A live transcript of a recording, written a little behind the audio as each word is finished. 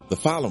The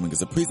following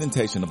is a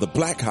presentation of the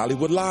Black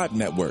Hollywood Live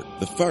Network,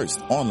 the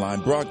first online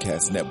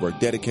broadcast network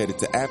dedicated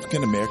to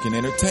African American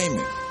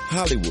entertainment.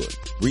 Hollywood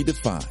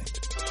redefined.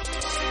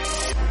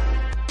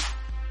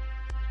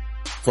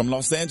 From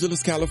Los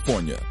Angeles,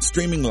 California,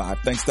 streaming live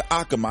thanks to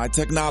Akamai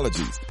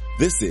Technologies,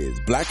 this is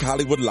Black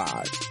Hollywood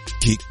Live,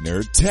 Geek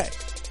Nerd Tech,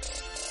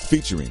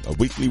 featuring a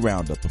weekly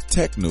roundup of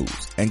tech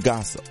news and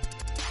gossip.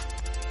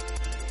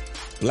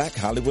 Black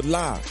Hollywood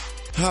Live,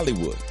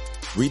 Hollywood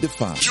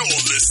redefined. You're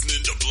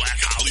listening to Black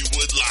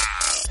Hollywood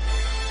Live.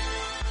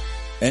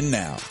 And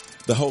now,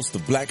 the host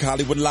of Black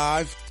Hollywood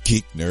Live,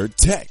 Geek Nerd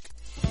Tech.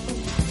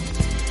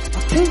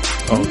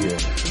 Oh yeah.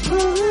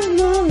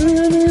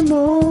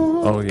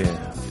 Oh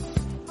yeah.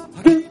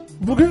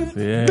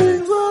 Yeah.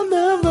 Things will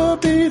never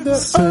be the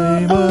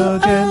Same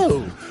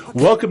again.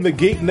 Welcome to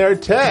Geek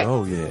Nerd Tech.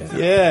 Oh yeah.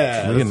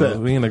 Yeah.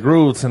 We in the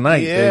groove tonight,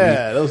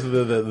 Yeah, those are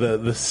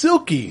the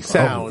silky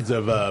sounds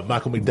of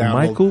Michael baby.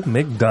 McDonald. Michael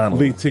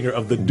McDonald. Lead singer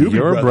of the Doobie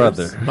Your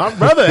Brothers. brother. My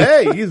brother,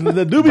 hey, he's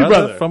the Doobie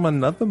brother. from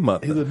another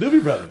mother. He's a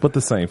Doobie brother. But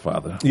the same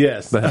father.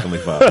 Yes. The Heavenly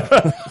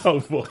Father. Oh,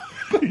 boy.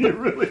 You're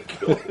really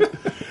cool.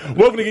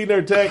 Welcome to Geek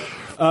Nerd Tech,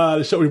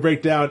 the show we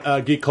break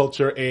down geek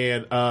culture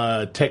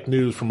and tech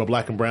news from a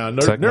black and brown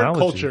nerd Technology.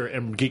 culture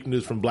and geek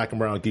news from black and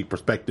brown geek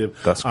perspective.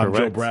 That's I'm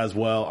Joe correct.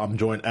 Braswell. I'm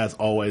joined as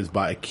always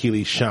by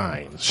Achilles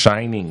Shine.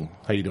 Shining.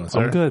 How you doing,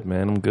 sir? I'm good,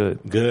 man. I'm good.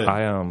 Good.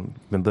 I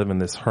been living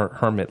this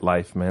hermit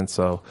life, man.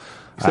 So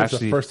So it's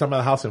the first time out of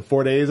the house in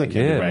 4 days. I can't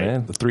yeah, be right.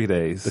 man. The 3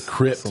 days. The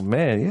crypt. So,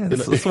 man, yeah.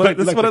 This look- is what,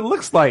 you like what the- it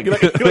looks like. You're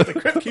like the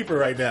crypt keeper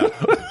right now.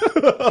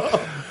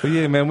 But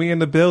yeah, man, we in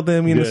the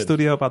building. We in the Good.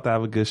 studio about to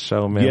have a good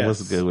show, man. Yes.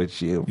 What's good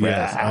with you, bro?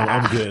 Yes,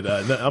 I'm good.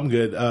 No, I'm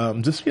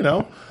good. Just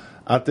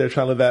out there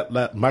trying to live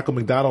that Michael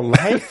McDonald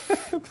life.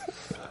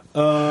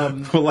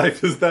 What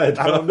life is that?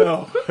 I don't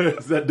know.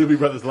 It's that Doobie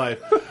Brothers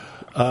life.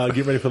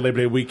 Get ready for Labor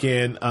Day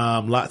weekend.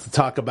 Lots to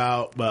talk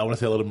about. But I want to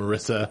say hello to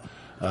Marissa.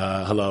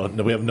 Hello.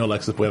 No, we have no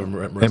Lexus. We have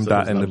Marissa. M.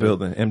 Dot who's in the lovely.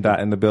 building. M. Dot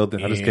in the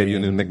building. I just gave you a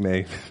new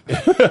nickname.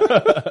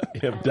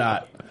 M.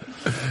 Dot.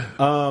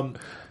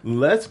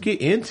 Let's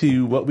get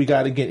into what we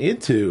got to get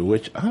into,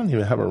 which I don't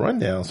even have a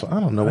rundown, so I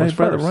don't know Hey, what's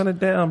brother, first. run it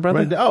down, brother.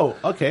 Run it down.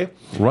 Oh, okay.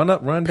 Run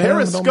up, run down. it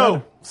don't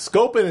matter. Periscope.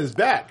 Scoping is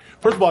back.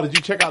 First of all, did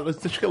you check out? Let's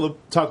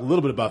talk a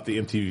little bit about the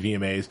MTV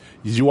VMAs.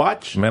 Did you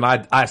watch? Man,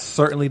 I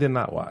certainly did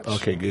not watch.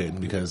 Okay, good,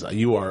 because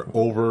you are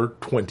over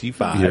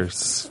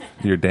 25.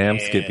 You're damn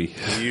And skippy.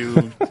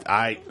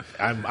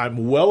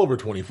 I'm well over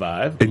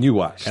 25, And you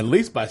watched. at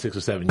least by 6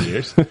 or 7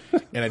 years,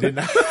 and I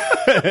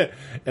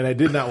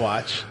did not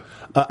watch.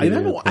 I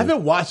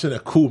haven't watched in a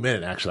cool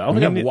minute. Actually, I don't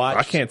think I've watched.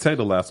 I can't tell you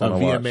the last a one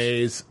I watched.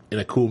 VMAs in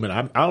a cool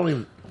minute. I don't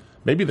even.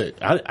 Maybe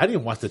I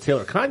didn't watch the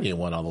Taylor Kanye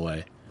one all the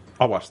way.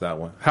 I watched that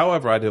one.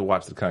 However, I did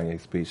watch the Kanye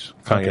speech.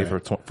 Kanye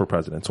for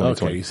president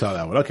 2020. Okay, you saw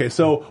that one. Okay,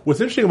 so what's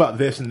interesting about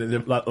this and a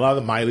lot of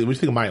the Miley? What do you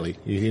think of Miley?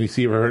 You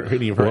see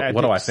any of her?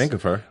 What do I antics? think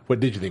of her?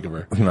 What did you think of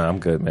her? No, I'm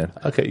good, man.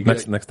 Okay, you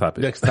next good.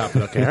 topic. Next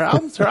topic. Okay, her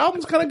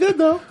album's kind of good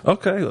though.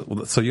 Okay,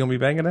 so you gonna be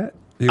banging that?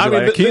 You I be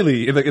mean, like the-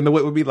 Keely in the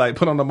what would be like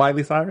put on the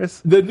Miley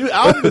Cyrus? The new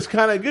album is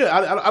kind of good.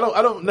 I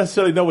don't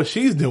necessarily know what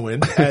she's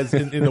doing as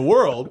in the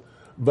world,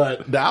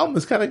 but the album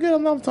is kind of good.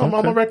 I'm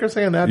on record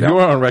saying that. You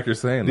were on record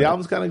saying The that.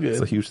 album's kind of good.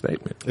 It's a huge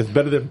statement. It's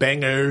better than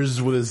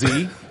Bangers with a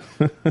Z.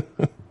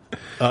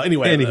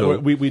 Anyway,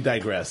 Anywho. we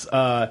digress.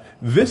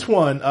 This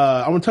one,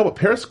 I want to talk about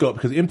Periscope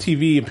because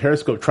MTV and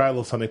Periscope tried a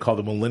little something called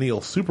the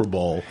Millennial Super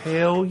Bowl.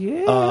 Hell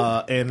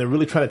yeah! And they're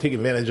really trying to take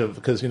advantage of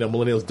because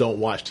millennials don't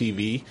watch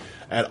TV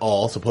at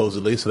all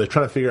supposedly, so they're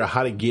trying to figure out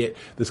how to get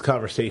this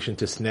conversation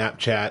to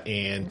Snapchat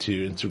and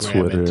to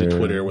Instagram and to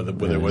Twitter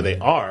where they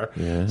are.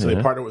 Yeah, so they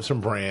yeah. partner with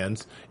some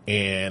brands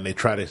and they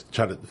try to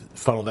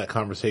funnel that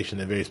conversation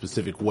in a very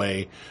specific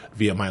way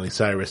via Miley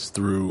Cyrus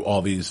through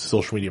all these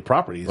social media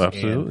properties.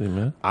 Absolutely, And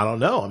man. I don't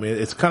know. I mean,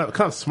 it's kind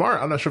of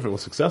smart. I'm not sure if it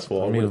was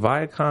successful. I mean,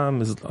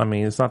 Viacom is. I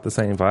mean, it's not the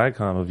same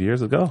Viacom of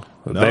years ago.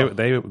 No.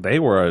 They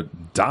were a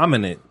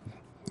dominant.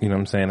 You know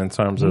what I'm saying in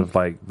terms of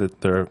like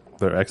their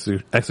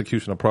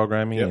execution of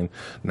programming, Yep. and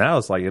now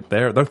it's like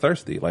they're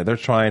thirsty. Like they're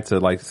trying to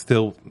like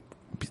still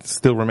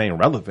remain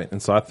relevant.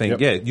 And so I think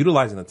Yep.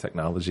 utilizing the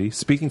technology,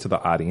 speaking to the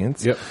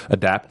audience, Yep.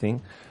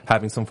 adapting,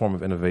 having some form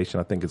of innovation,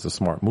 I think is a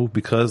smart move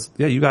because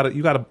you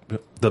gotta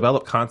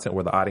develop content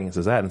where the audience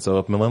is at. And so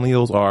if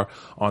millennials are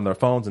on their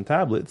phones and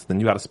tablets, then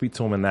you got to speak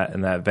to them in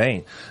that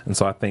vein. And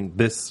so I think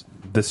this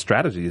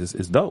strategy is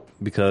dope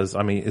because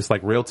I mean it's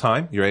like real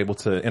time. You're able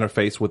to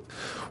interface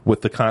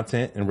with the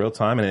content in real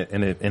time,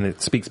 and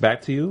it speaks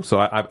back to you. So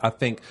I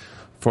think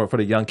for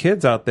the young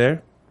kids out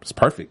there, it's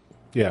perfect.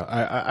 Yeah,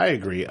 I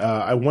agree.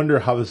 I wonder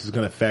how this is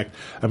going to affect.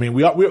 I mean,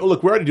 we're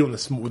already doing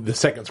this with the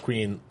second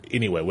screen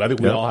anyway. I think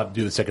we Yep. all have to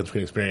do the second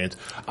screen experience.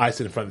 I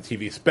sit in front of the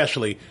TV,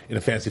 especially in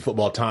a fantasy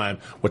football time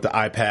with the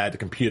iPad, the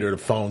computer, the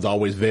phone's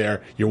always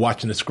there. You're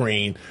watching the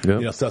screen.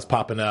 Yep. Stuff's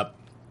popping up.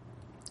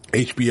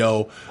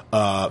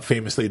 HBO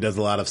famously does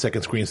a lot of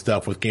second screen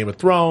stuff with Game of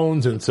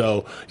Thrones, and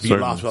so if you get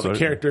lost with all the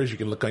characters, you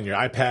can look on your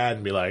iPad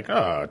and be like,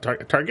 "Oh,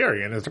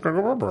 Targaryen is,"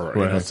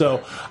 you know?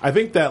 So I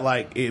think that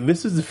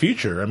this is the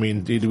future. I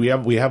mean, we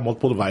have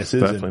multiple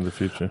devices, definitely the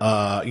future.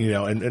 You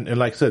know, and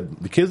like I said,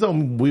 the kids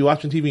don't be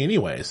watching TV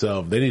anyway,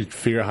 so they need to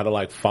figure out how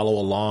to follow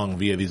along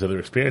via these other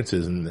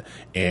experiences and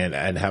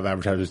have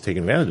advertisers take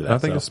advantage of that. I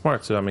think it's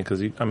smart too. I mean,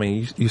 because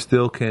you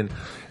still can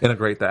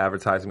integrate the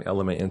advertising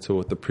element into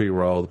it, the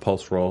pre-roll, the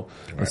post-roll.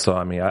 Right. And so,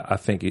 I mean, I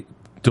think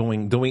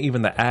doing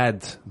even the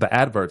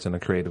adverts in a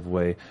creative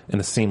way, in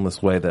a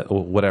seamless way, that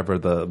or whatever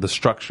the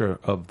structure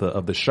of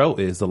the show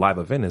is, the live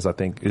event is, I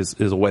think is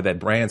a way that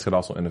brands could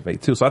also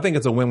innovate too. So I think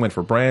it's a win-win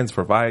for brands,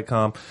 for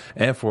Viacom,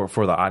 and for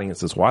the audience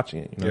that's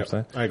watching it. You know what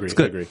I'm saying? I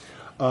agree.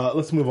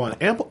 Let's move on.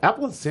 Apple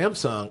and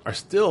Samsung are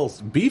still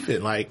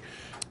beefing. I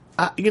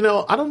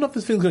don't know if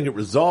this thing's going to get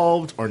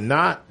resolved or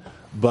not,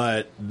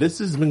 but this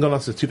has been going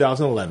on since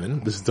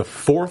 2011. This is the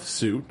fourth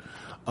suit.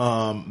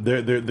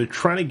 They're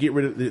trying to get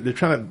rid of. They're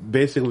trying to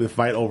basically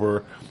fight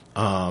over,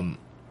 the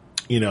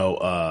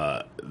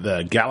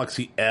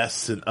Galaxy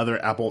S and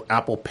other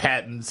Apple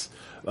patents,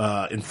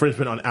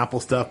 infringement on Apple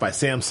stuff by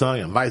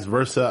Samsung and vice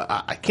versa.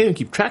 I can't even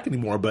keep track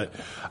anymore, but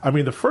I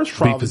mean, the first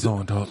trial, beef is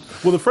on, dog.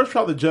 Well, the first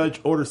trial, the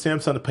judge ordered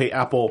Samsung to pay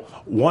Apple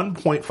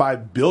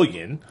 $1.5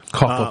 billion.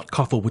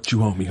 Cough what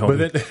you owe me,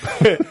 homie.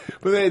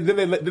 But then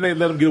they let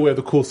them get away with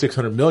a cool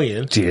 $600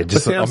 million. Yeah,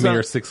 just a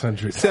mere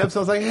 600.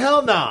 Samsung's like,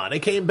 hell no. They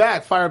came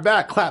back, fired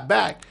back, clapped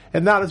back.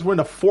 And now we're in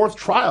the fourth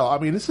trial. I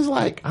mean, this is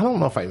I don't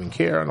know if I even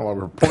care. I don't know why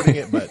we're reporting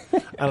it, but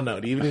I don't know.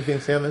 Do you have anything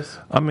to say on this?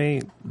 I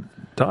mean,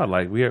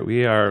 dog,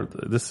 we are,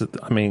 this is,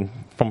 I mean,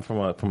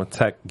 from a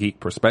tech geek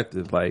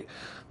perspective,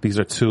 these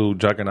are two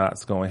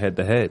juggernauts going head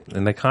to head,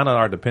 and they kind of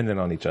are dependent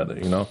on each other,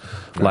 you know?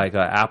 Right.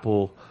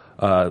 Apple,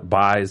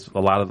 buys a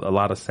lot of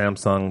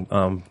Samsung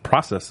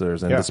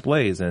processors and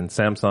displays, and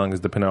Samsung is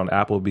dependent on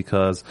Apple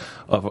because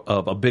of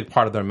a big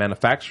part of their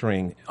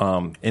manufacturing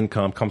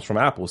income comes from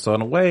Apple. So in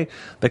a way,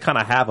 they kind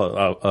of have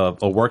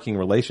a working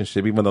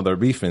relationship, even though they're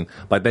beefing.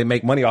 They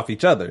make money off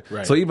each other.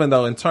 Right. So even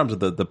though in terms of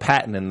the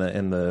patent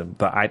and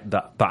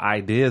the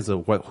ideas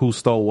of who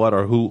stole what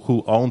or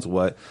who owns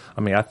what,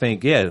 I mean, I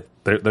think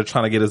they're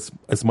trying to get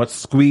as much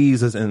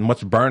squeeze and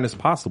much burn as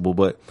possible,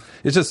 but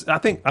it's just I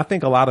think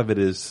a lot of it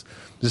is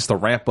just to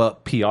ramp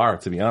up PR,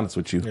 to be honest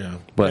with you. Yeah.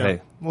 But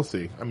hey, we'll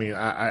see. I mean,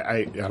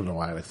 I don't know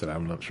why I said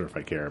I'm not sure if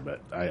I care,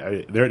 but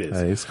I there it is.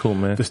 Hey, it's cool,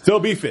 man. They're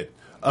still beefing.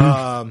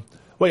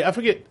 Wait, I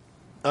forget.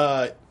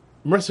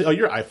 Mercy,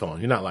 your iPhone.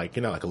 You're not like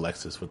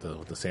Alexis with the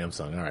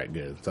Samsung. All right,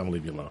 good. So I'm gonna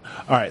leave you alone.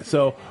 All right,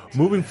 so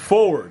moving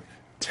forward,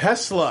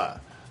 Tesla.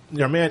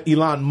 Your man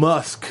Elon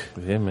Musk,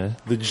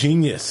 the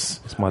genius,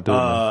 that's my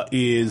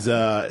dude,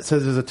 says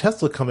there's a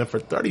Tesla coming for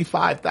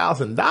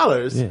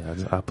 $35,000.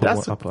 Yeah, I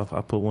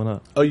put one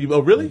up. Oh,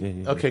 really?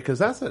 Yeah. Okay, because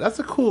that's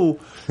a cool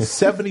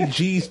 70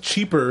 G's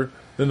cheaper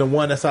than the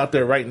one that's out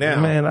there right now.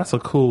 Man, that's a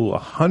cool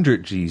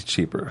 100 G's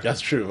cheaper.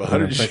 That's true.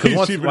 100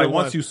 G's cheaper.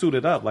 Once you suit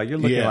it up, you're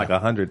looking like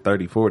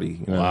 130, 40. You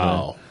know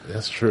wow,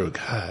 that's true.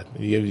 God,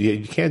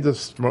 you can't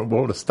just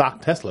roll a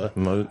stock Tesla.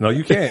 No,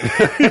 you can't.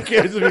 You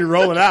can't just be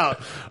rolling out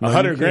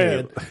 $100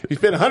 grand. You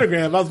spend $100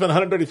 grand. I'll spend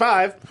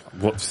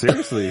 135. Well,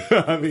 seriously.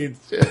 I mean,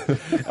 shit.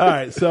 All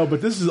right. So,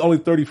 but this is only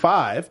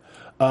 35.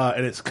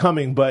 And it's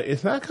coming, but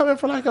it's not coming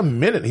for a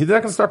minute. He's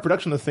not going to start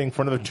production of this thing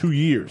for another 2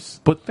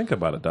 years. But think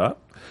about it, Doc.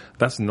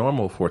 That's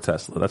normal for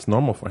Tesla. That's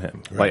normal for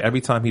him. Right. Every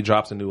time he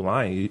drops a new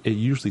line, it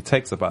usually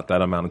takes about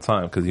that amount of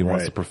time because he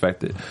wants to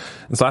perfect it.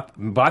 And so,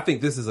 but I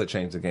think this is a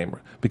change the gamer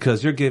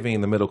because you're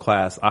giving the middle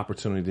class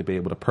opportunity to be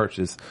able to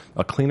purchase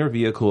a cleaner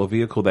vehicle, a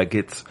vehicle that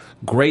gets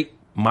great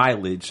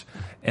mileage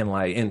and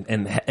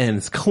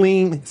it's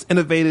clean, it's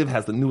innovative,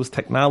 has the newest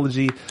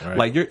technology.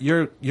 Right.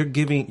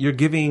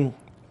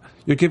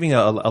 You're giving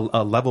a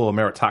level of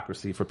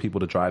meritocracy for people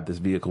to drive this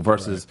vehicle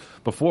versus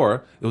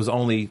before it was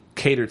only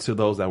catered to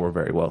those that were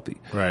very wealthy.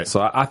 Right.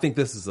 So I think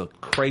this is a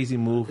crazy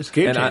move. It's a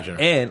game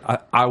changer.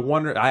 I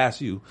wonder, I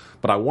ask you,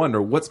 but I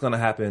wonder what's going to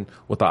happen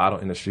with the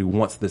auto industry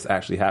once this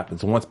actually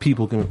happens. Once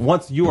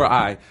you or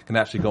I can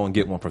actually go and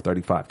get one for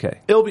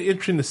 $35K. It'll be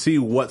interesting to see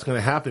what's going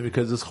to happen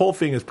because this whole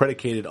thing is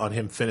predicated on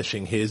him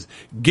finishing his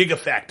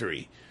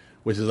Gigafactory,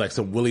 which is like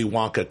some Willy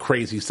Wonka,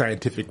 crazy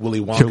scientific Willy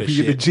Wonka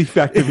shit. The G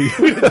Factory.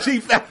 The G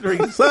Factory,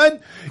 son.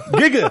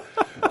 Giga.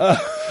 I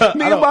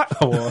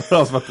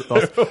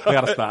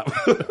gotta stop.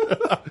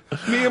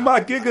 Me and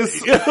my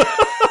gigas.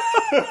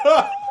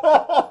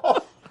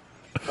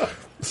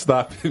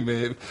 Stop it,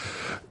 man.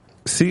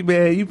 See,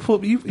 man, you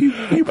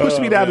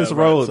pushed me down this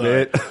road,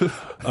 man.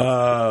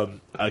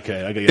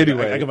 Okay, I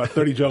got about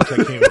 30 jokes I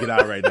can't even get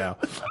out right now.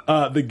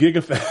 The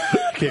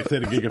Gigafactory. I can't say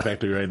the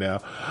Gigafactory right now.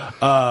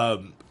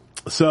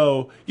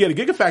 So yeah, the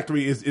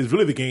Gigafactory is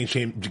really the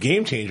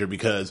game changer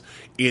because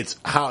it's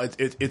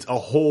a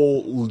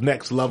whole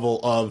next level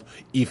of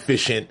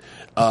efficient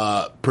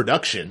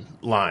production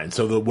line.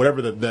 So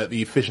whatever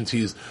the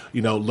efficiencies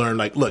learn.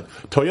 Look,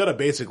 Toyota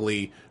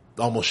basically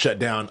almost shut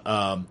down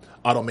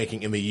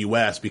automaking in the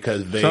U.S.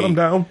 because they Shut them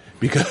down?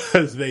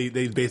 because they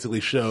basically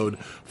showed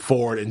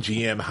Ford and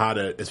GM how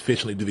to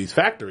efficiently do these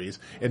factories.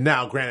 And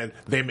now, granted,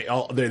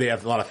 they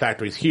have a lot of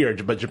factories here,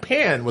 but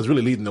Japan was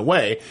really leading the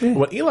way. And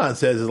what Elon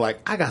says is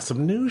like, I got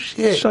some new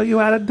shit. Show you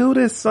how to do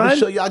this, son. I'll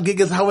show y'all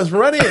Gigas how it's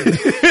running.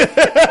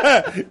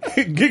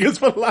 Gigas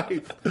for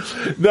life.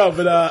 No,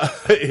 but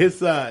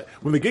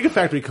when the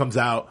Gigafactory comes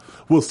out,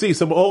 we'll see.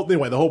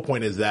 Anyway, the whole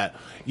point is that,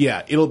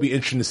 yeah, it'll be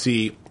interesting to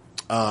see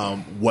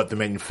what the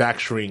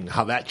manufacturing,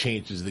 how that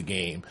changes the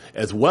game,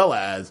 as well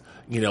as,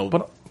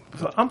 But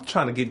I'm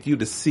trying to get you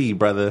to see,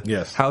 brother.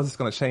 Yes. How is this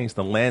going to change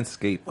the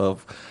landscape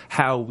of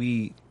how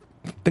we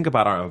think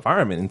about our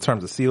environment in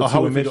terms of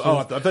CO2 emissions?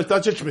 I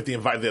thought you meant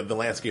the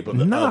landscape of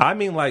the. No, I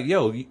mean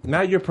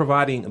now you're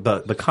providing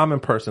the common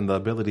person the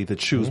ability to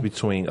choose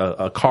between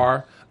a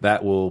car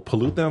that will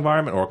pollute the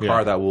environment or a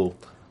car that will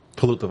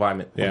pollute the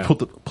environment,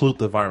 pollute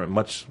the environment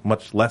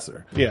much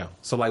lesser. Yeah.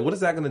 So what is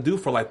that going to do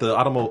for the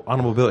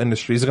automobile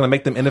industry? Is it going to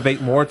make them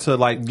innovate more to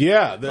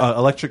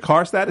electric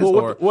car status?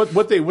 Well,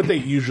 what they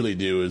usually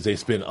do is they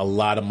spend a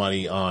lot of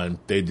money on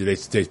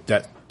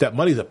that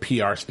money's a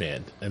PR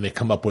spend, and they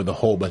come up with a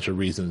whole bunch of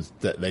reasons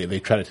that they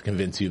try to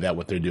convince you that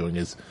what they're doing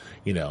is,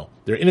 they're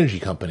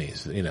energy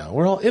companies.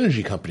 We're all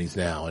energy companies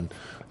now, and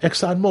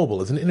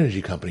ExxonMobil is an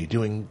energy company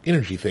doing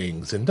energy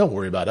things, and don't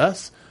worry about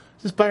us.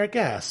 Just buy our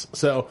gas.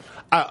 So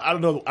I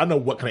don't know. I don't know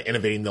what kind of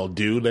innovating they'll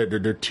do.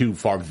 They're too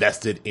far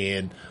vested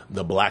in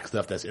the black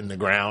stuff that's in the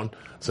ground.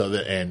 So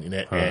that and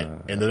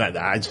then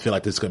I just feel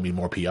like this is going to be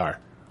more PR.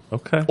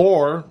 Okay.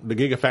 Or the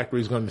Gigafactory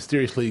is going to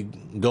mysteriously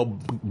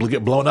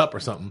get blown up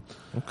or something.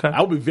 Okay. I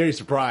would be very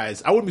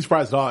surprised. I wouldn't be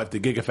surprised at all if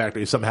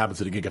something happens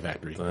to the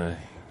Gigafactory.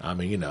 I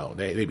mean,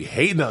 they be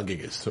hating on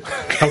gigas.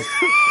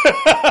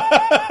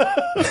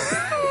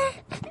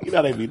 You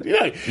know they be.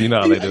 You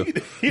know how they do.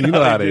 You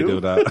know how they do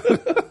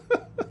that.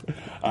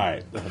 All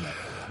right.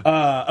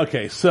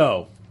 Okay.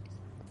 So,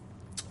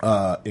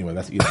 anyway,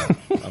 that's Elon.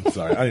 I'm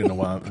sorry. I don't know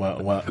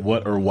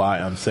what or why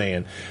I'm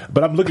saying,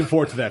 but I'm looking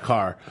forward to that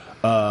car.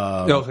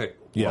 Okay.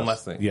 Yes. One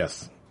last thing.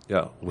 Yes.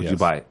 Yeah. Would you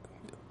buy it?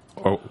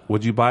 Or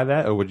would you buy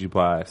that, or would you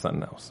buy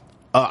something else?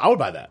 I would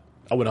buy that.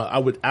 I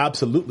would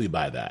absolutely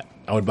buy that.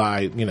 I would buy,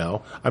 I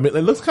mean,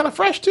 it looks kind of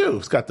fresh too.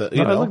 It's got the,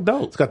 it look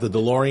dope. It's got the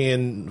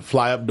DeLorean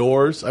fly up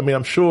doors. I mean,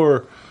 I'm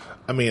sure,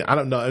 I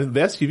don't know. The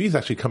SUV is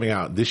actually coming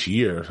out this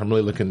year. I'm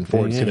really looking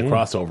forward to seeing the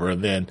crossover.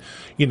 And then,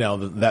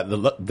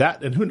 that,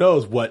 and who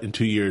knows what in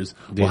 2 years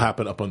will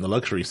happen up on the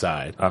luxury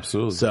side.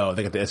 Absolutely. So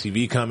they got the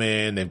SUV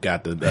coming. They've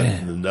got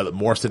the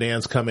more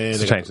sedans coming.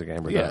 It's changed the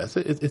game. Yeah.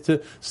 It's a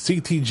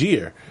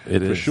CTGer. It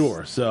for is.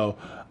 sure. So,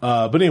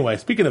 but anyway,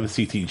 speaking of a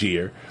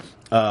CTGer,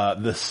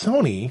 the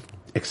Sony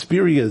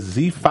Xperia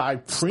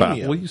Z5 Premium.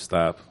 Stop. Will you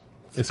stop?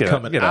 It's Get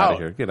coming out out. of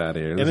here. Get out of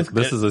here. And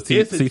This is a it's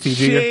CTG.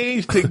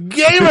 change to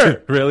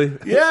gamer. Really?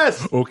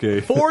 Yes.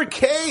 Okay.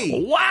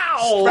 4K.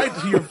 Wow. Right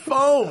to your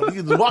phone. You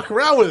can just walk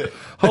around with it.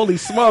 Holy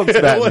smokes,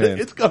 Batman.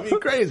 It's gonna be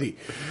crazy.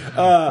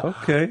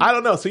 Okay. I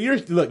don't know. So you're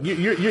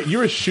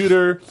a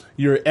shooter.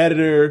 You're an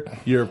editor.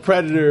 You're a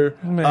predator.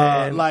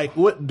 Man.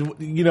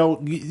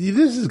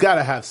 This has got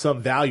to have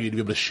some value to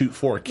be able to shoot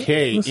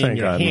 4K This in ain't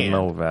your got hand.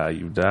 no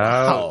value,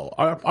 dog.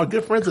 Wow. Our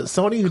good friends at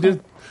Sony who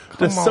did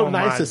that's so on,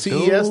 nice my at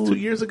CES dude. 2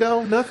 years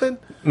ago. Nothing.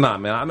 Nah,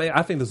 man.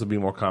 I think this will be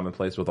more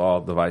commonplace with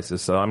all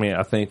devices. So,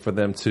 I think for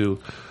them to,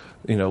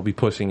 be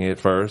pushing it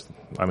first,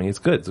 it's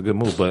good. It's a good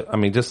move. But,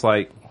 just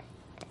like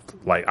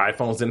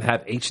iPhones didn't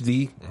have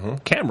HD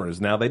cameras.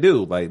 Now they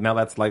do. Now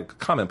that's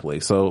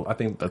commonplace. So I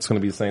think that's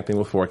going to be the same thing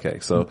with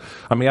 4K. So,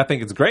 I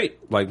think it's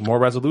great. More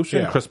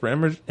resolution, crisper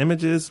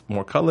images,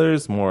 more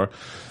colors, more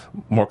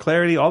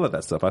clarity, all of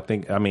that stuff.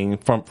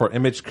 For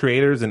image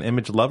creators and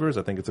image lovers,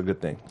 I think it's a good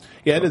thing.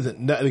 Yeah, it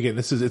isn't. Again,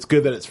 it's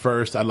good that it's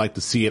first. I'd like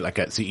to see it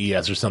at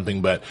CES or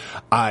something, but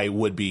I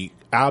would be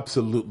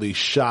absolutely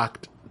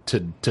shocked to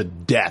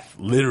death,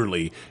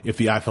 literally, if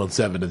the iPhone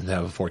 7 doesn't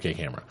have a 4K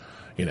camera.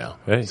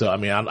 Hey. So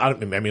look, we have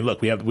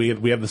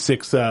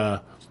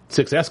the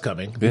 6S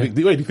coming. Do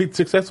you think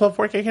 6S will have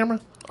 4K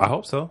camera? I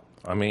hope so.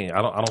 I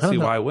don't see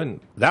why I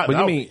wouldn't.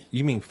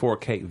 You mean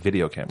 4K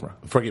video camera?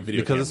 4K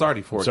video because camera. it's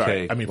already 4K.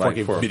 Sorry,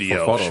 4K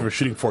video. For photo. We're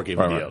shooting 4K video.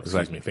 Right, Excuse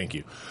exactly. me. Thank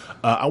you.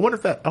 I wonder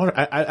if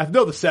I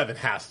know the 7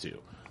 has to.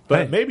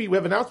 But Hey. maybe we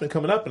have an announcement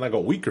coming up in a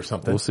week or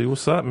something. We'll see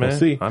what's up, man. We'll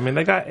see.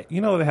 They got,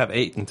 they have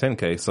 8 and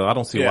 10K, so I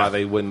don't see why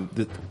they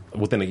wouldn't,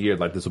 within a year,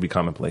 this will be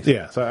commonplace.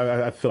 Yeah,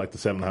 so I feel like the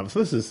 7 will have. So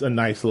this is a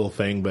nice little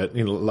thing, but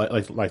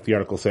like the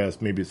article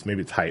says, maybe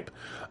it's hype.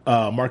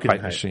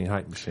 Marketing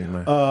Hype machine,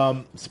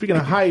 man. Speaking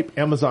of hype,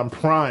 Amazon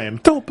Prime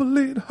Don't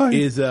believe hype.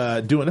 is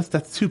doing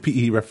that's 2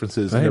 PE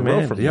references in Hey, a row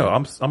man. from Yo, you.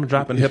 I'm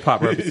dropping hip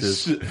hop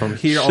references from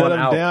here Shut on them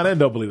out. down and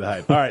don't believe the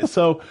hype. All right,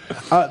 so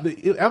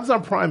the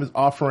Amazon Prime is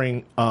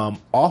offering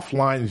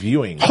offline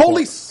viewing.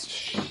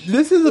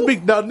 This is a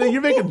big. No,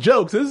 you're making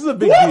jokes. This is a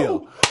big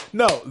deal.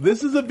 No,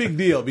 this is a big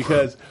deal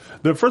because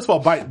first of all,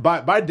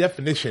 by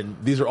definition,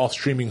 these are all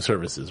streaming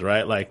services,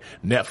 right? Like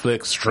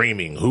Netflix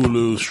streaming,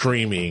 Hulu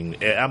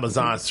streaming,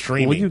 Amazon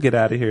streaming. Will you get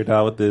out of here,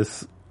 dog, with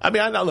this? I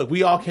mean, I know. Look,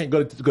 we all can't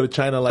go to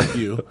China like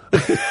you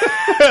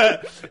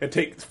and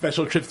take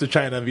special trips to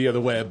China via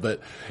the web,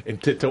 but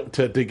and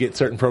to get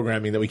certain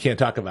programming that we can't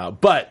talk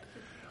about. But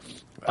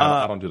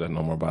I don't do that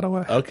no more, by the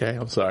way. okay,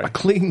 I'm sorry. I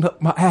cleaned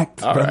up my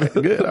act. All brother. right,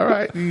 good. All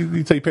right,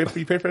 you pay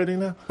for everything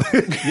now?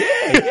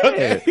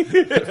 Yeah.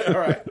 All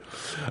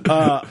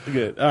right.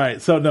 Good. All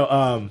right. So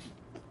no.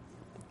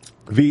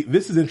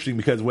 This is interesting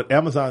because what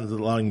Amazon is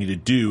allowing you to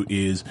do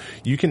is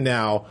you can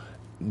now,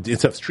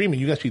 instead of streaming,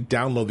 you can actually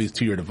download these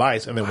to your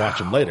device and then watch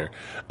them later.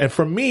 And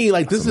for me,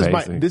 like this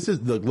amazing. this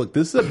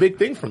is a big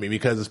thing for me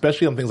because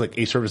especially on things like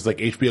services like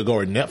HBO Go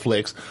or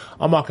Netflix,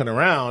 I'm walking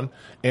around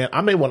and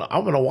I want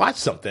to watch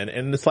something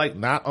and it's like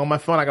not on my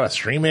phone. I got to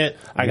stream it.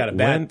 I got a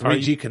bad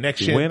 3G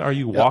connection. When are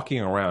you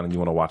walking around and you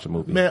want to watch a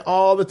movie? Man,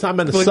 all the time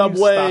in the Will you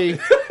subway.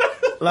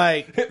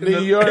 Like New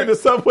York, in the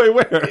subway,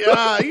 where?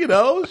 yeah,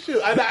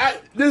 shoot.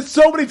 There's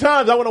so many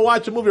times I want to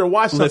watch a movie or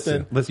watch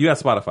something. Listen, you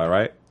have Spotify,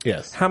 right?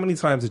 Yes. How many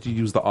times did you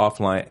use the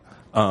offline?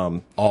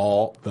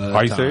 All the time.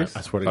 Are you serious?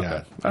 I swear to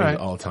God. All right.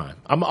 All the time.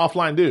 I'm an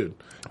offline dude.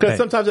 Because Hey.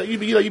 sometimes you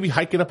be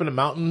hiking up in the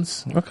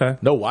mountains. Okay.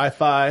 No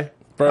Wi-Fi.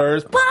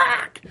 Birds.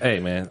 Hey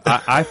man,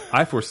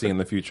 I foresee in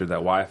the future that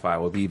Wi-Fi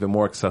will be even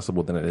more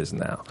accessible than it is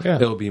now. Yeah.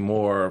 It'll be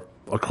more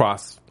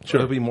across. Sure.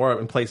 It'll be more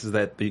in places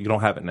that you don't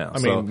have it now. I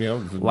mean,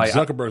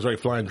 Zuckerberg's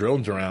already flying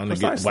drones around and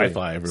get Precisely.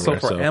 Wi-Fi everywhere.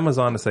 So for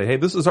Amazon to say, "Hey,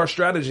 this is our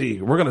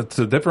strategy. We're going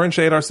to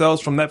differentiate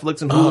ourselves from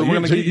Netflix and Hulu. We're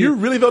going to give you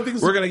really don't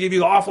think we're going to give you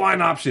the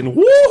offline option.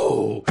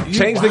 Woo!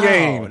 Change the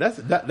game.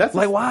 That's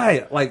Like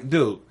why? Like,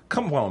 dude,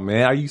 come on,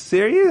 man. Are you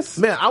serious?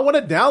 man. I want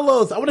to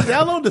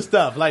download the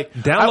stuff. Like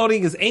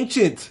Downloading is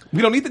ancient.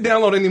 We don't need to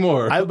download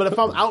anymore. but if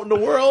I'm out in the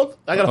world,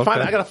 I gotta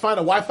Okay. find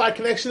a Wi-Fi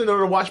connection in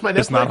order to watch my Netflix.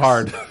 It's not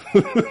hard.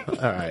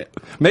 All right.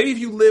 Maybe if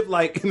you live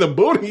like in the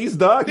boonies,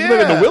 dog. You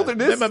live in the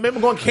wilderness. Maybe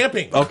I'm going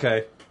camping.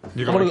 Okay.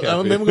 You're going to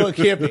I'm maybe going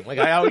camping. Like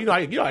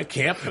I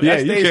camp. Yeah,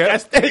 I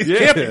stay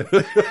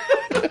camping.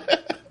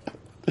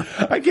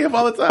 I camp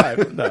all the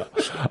time. No.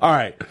 All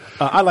right.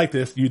 I like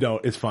this. You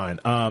don't. It's fine.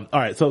 All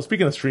right. So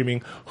speaking of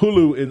streaming,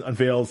 Hulu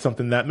unveiled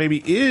something that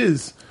maybe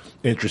is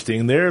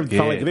interesting. They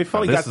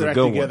finally got their act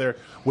together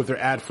with their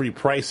ad-free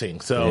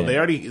pricing. So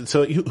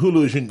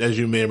Hulu, as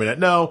you may or may not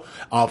know,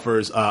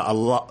 offers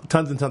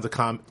tons and tons of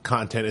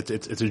content.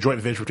 It's a joint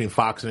venture between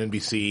Fox and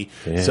NBC.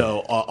 Yeah. So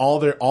all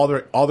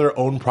their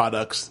own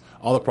products.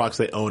 All the products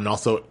they own, and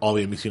also all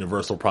the NBC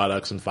Universal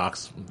products and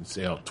Fox,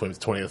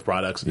 20th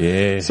products.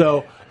 Yeah.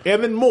 So,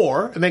 and then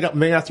more, and they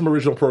got some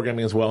original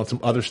programming as well and some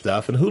other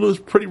stuff. And Hulu's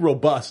pretty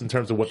robust in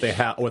terms of what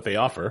they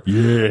offer.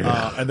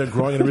 Yeah. And they're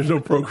growing in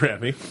original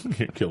programming.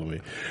 You're killing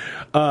me.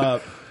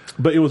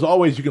 But it was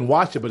always, you can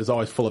watch it, but it's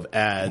always full of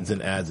ads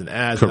and ads and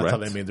ads. Correct. That's how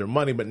they made their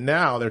money. But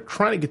now they're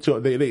trying to get to,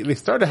 they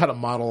started had a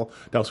model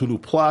that was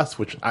Hulu Plus,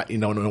 which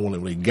no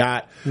one really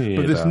got. Yeah,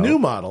 but this new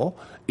model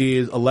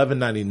is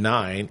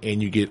 $11.99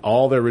 and you get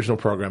all their original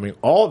programming,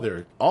 all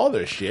their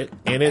shit,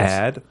 and it's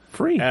ad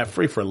free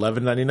for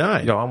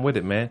 $11.99. Yo, I'm with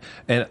it, man.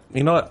 And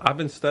you know what? I've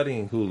been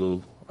studying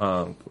Hulu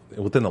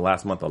within the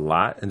last month a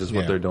lot, and just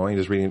what they're doing,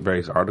 just reading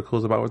various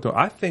articles about what they're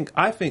doing. I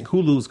think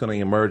Hulu's going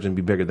to emerge and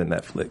be bigger than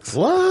Netflix.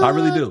 What? I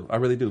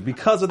really do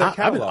because of their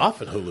catalog. I've been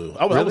off at Hulu.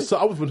 I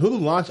was when Hulu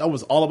launched. I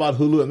was all about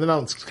Hulu, and then I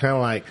was kind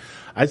of like,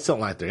 I just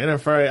don't like their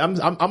interface.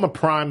 I'm a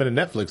Prime and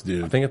a Netflix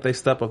dude. I think if they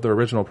step up their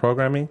original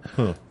programming,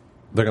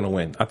 they're going to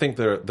win. I think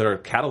their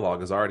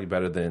catalog is already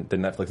better than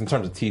Netflix in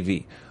terms of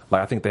TV.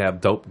 Like I think they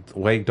have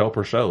way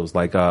doper shows,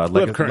 like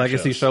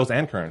legacy shows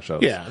and current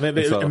shows. Yeah, what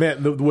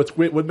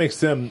makes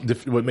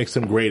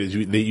them great is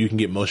you can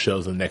get most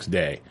shows the next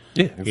day.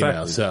 Yeah,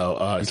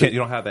 exactly. You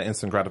don't have that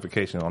instant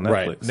gratification on Netflix.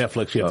 Right,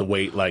 Netflix you have to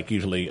wait like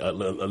usually at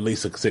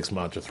least 6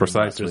 months or 3 months.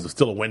 Precisely. There's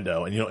still a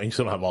window, and you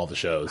still don't have all the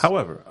shows.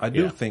 However, I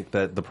do think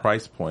that the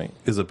price point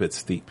is a bit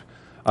steep.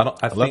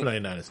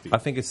 $11.99 is steep. I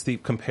think it's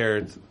steep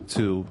compared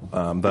to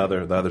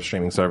the other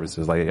streaming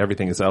services. Like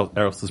everything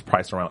else is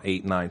priced around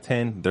 $8,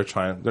 $9,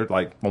 $10. They're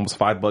like almost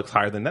 $5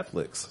 higher than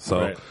Netflix.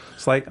 So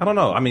It's like I don't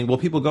know. I mean, will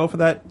people go for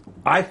that?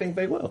 I think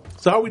they will.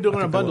 So how are we doing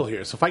our bundle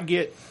here? So if I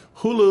get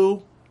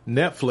Hulu,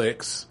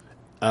 Netflix,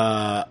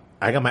 I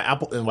got my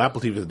Apple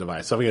TV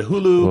device. So if I get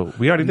Hulu, well,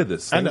 we already did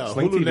this. Sling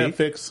Hulu, TV.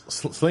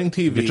 Netflix, Sling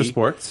TV, get your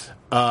sports,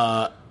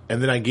 and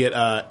then I get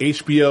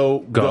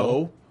HBO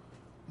Go.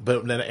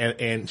 But then,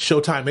 and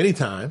Showtime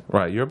anytime.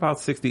 Right. You're about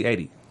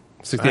 $60,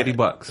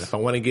 $80. If I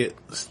want to get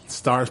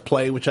Stars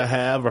Play, which I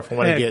have, or if I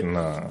want to get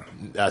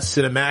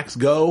Cinemax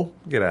Go.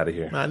 Get out of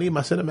here. I need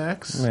my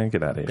Cinemax. Man,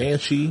 get out of here.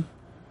 Banshee.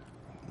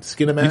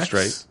 Skinemax. Be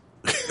straight.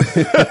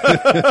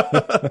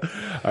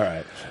 All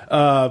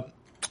right.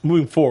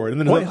 Moving forward.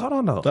 And then wait, hold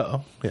on though.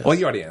 Uh-oh. Yes. Well,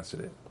 you already answered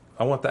it.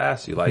 I want to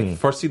ask you,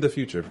 foresee the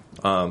future.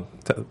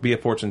 Be a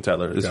fortune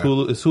teller.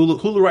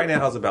 Hulu right now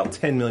has about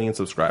 10 million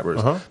subscribers.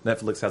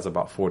 Netflix has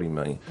about 40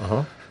 million.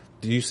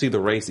 Do you see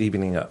the race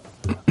evening up?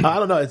 I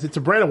don't know. It's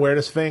a brand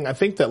awareness thing. I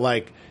think that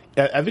I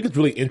think it's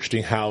really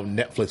interesting how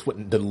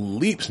the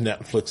leaps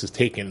Netflix has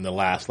taken in the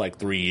last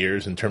 3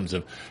 years in terms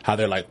of how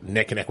they're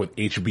neck and neck with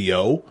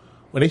HBO.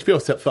 When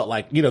HBO felt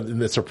like, in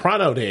the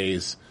Soprano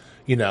days,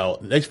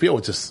 HBO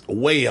was just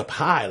way up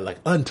high, like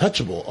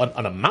untouchable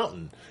on a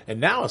mountain. And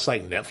now it's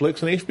like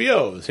Netflix and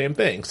HBO, the same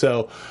thing.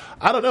 So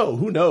I don't know.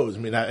 Who knows? I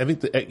mean, I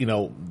think that,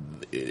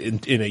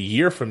 in a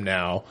year from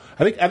now,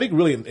 I think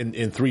really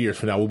in 3 years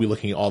from now, we'll be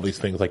looking at all these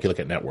things like you look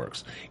at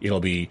networks. It'll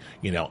be,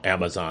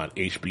 Amazon,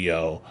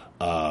 HBO,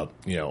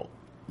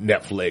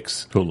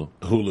 Netflix,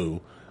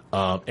 Hulu,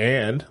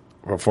 and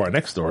for our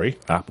next story,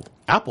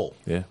 Apple.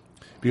 Yeah.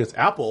 Because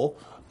Apple,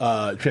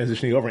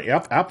 transitioning over,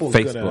 Apple's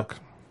Facebook.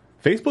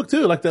 Facebook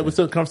too, like that was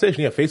the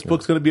conversation. Yeah,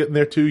 Facebook's going to be in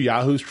there too.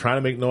 Yahoo's trying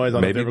to make noise.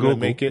 I don't know if they're going to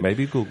make it.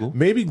 Maybe Google.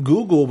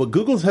 But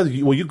Google's has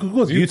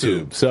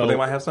YouTube. So but they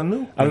might have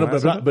something new. I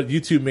don't know, but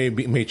YouTube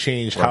may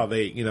change how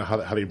they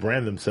how they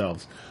brand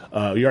themselves. You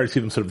already see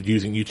them sort of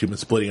using YouTube and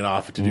splitting it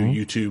off to do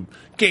YouTube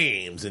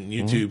games and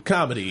YouTube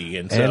comedy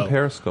and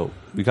Periscope.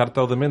 We got to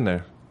throw them in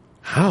there.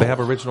 How they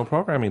have original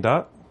programming,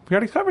 Doc. We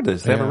already covered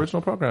this. They have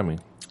original programming.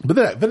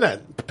 But then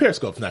that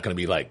Periscope's not going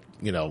to be like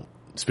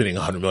spending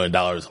 $100 million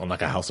on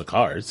like a house of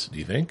cards. Do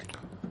you think?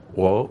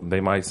 Well,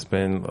 they might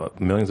spend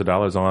millions of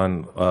dollars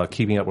on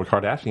keeping up with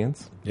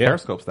Kardashians,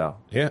 Periscope style.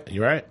 Yeah,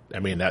 you're right. I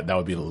mean, that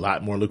would be a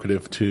lot more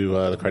lucrative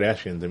to the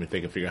Kardashians. I mean, if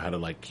they can figure out how to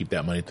like keep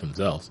that money to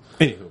themselves.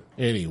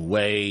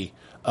 Anyway,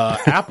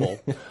 Apple.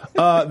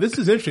 This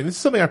is interesting. This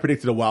is something I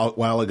predicted a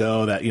while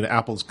ago that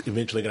Apple's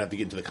eventually going to have to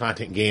get into the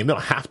content game. They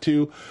don't have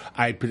to.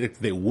 I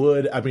predicted they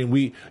would. I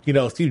mean,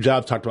 Steve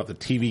Jobs talked about the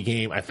TV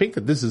game. I think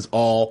that this is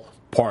all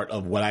part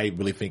of what I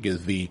really think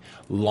is the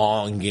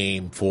long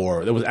game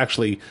there was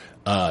actually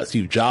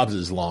Steve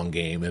Jobs' long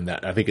game, and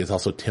that I think is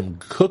also Tim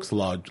Cook's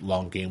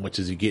long game, which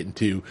is you get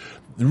into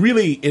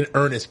really in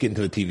earnest get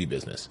into the TV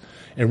business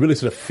and really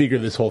sort of figure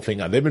this whole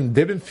thing out. They've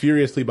been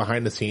furiously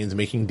behind the scenes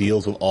making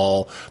deals with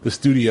all the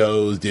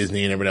studios,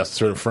 Disney and everyone else,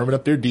 sort of firming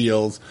up their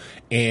deals,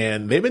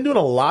 and they've been doing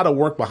a lot of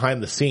work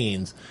behind the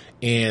scenes.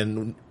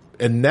 And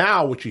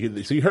now what you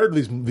hear, so you heard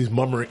these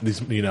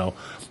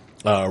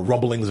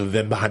rumblings of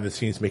them behind the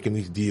scenes making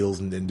these deals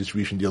and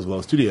distribution deals with all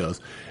the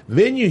studios.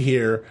 Then you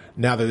hear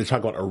now that they talk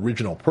about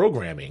original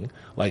programming,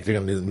 like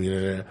they're going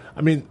to.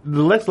 I mean,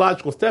 the next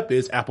logical step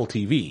is Apple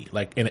TV,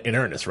 like in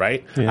earnest,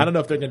 right? Yeah. I don't know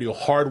if they're going to do a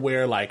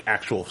hardware like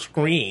actual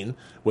screen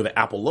with an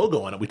Apple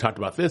logo on it. We talked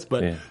about this,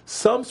 but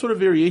some sort of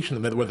variation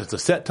of it, whether it's a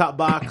set-top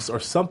box or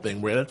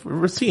something,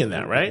 we're seeing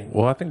that, right?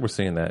 Well, I think we're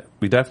seeing that.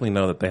 We definitely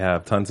know that they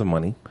have tons of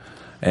money.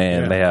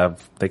 And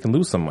they can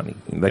lose some money.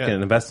 They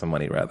can invest some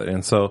money rather.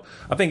 And so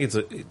I think it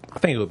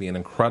would be an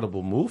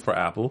incredible move for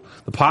Apple.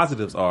 The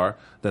positives are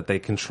that they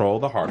control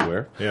the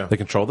hardware. Yeah. They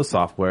control the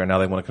software. And now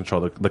they want to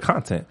control the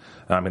content.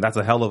 I mean, that's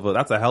a hell of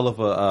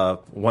a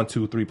 1,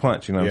 2, 3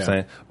 punch. You know what I'm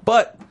saying?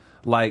 But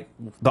like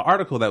the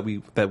article that we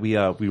were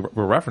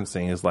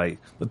referencing is like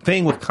the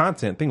thing with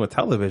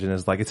television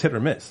is like it's hit or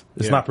miss.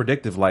 It's not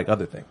predictive like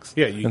other things.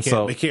 Yeah,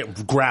 they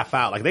can't graph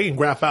out. Like they can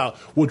graph out,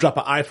 we'll drop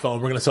an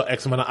iPhone, we're going to sell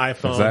X amount of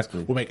iPhones.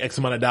 Exactly. We'll make X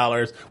amount of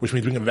dollars, which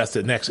means we can invest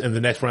in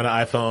the next round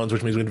of iPhones,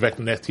 which means we can invest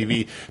in the next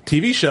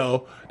TV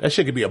show. That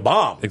shit could be a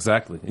bomb.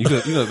 Exactly. You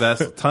could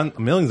invest tons of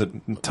M's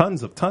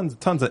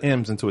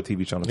into a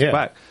TV show and it's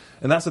back.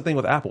 And that's the thing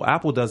with Apple.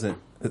 Apple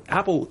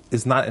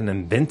is not an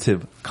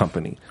inventive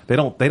company. They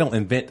don't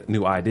invent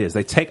new ideas.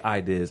 They take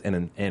ideas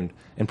and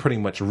pretty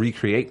much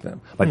recreate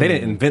them. Like they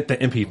didn't invent the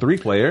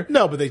MP3 player.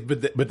 No, but they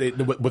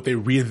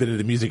reinvented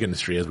the music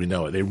industry as we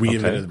know it. They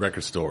reinvented the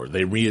record store.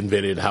 They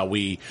reinvented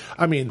the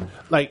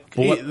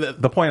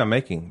point I'm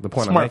making,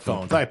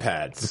 smartphones,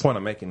 iPads. The point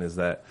I'm making is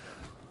that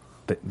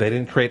they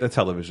didn't create the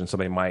television, so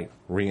they might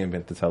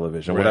reinvent the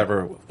television,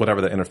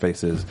 whatever the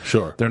interface is.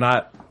 Sure. They're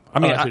not. I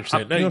mean, you know what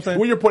I'm saying?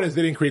 Well, your point is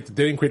they didn't create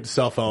the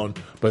cell phone,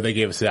 but they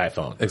gave us the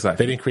iPhone.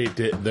 Exactly. They didn't create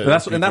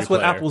that's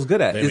what Apple's good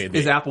at.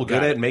 Is Apple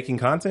good at making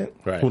content?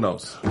 Right. Who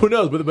knows?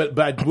 But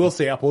I will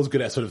say Apple is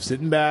good at sort of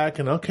sitting back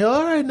and all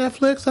right,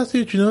 Netflix, I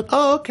see what you're doing.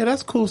 Oh, okay,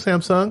 that's cool,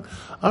 Samsung.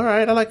 All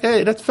right,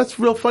 that's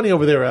real funny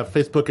over there at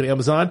Facebook and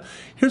Amazon.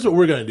 Here's what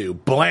we're gonna do.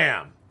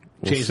 Blam.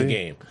 Change the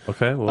game.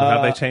 Okay. Well,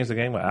 have they changed the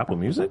game with Apple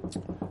Music?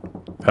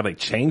 Have they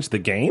changed the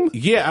game?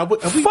 Yeah.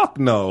 Fuck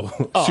no.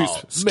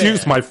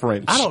 Excuse my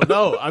French. I don't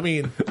know. I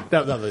mean,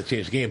 not that they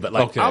changed the game, but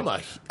like,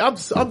 okay. I'm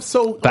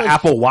so the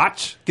Apple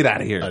Watch. Get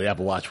out of here. The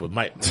Apple Watch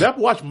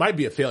might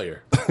be a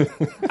failure.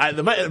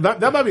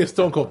 That might be a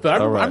stone cold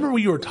failure. I remember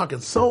when you were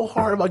talking so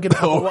hard about getting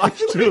an Apple Watch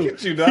too.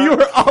 You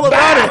were all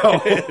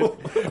about it.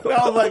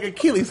 I was like,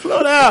 Achilles,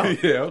 slow down.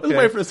 Yeah. Okay. Let's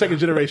wait for the second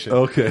generation.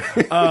 Okay.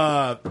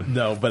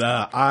 No, but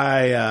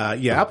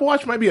Apple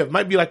Watch might be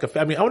like a.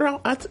 I mean, I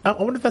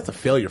wonder if that's a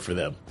failure for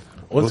them.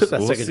 We'll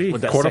see.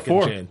 Quarter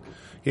 4. Gen.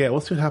 Yeah,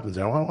 we'll see what happens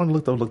there. I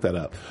want to look that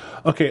up.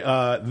 Okay,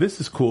 this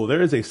is cool.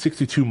 There is a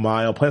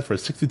 62-mile plan for a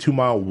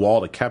 62-mile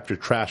wall to capture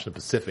trash in the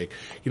Pacific.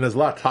 There's a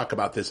lot of talk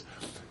about this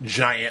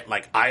giant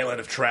like island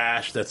of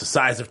trash that's the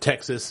size of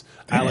Texas,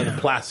 island of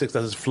plastics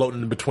that's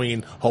floating in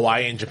between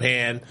Hawaii and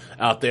Japan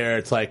out there.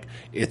 It's like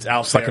it's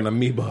out there. Like an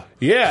amoeba.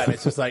 Yeah, and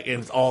it's just like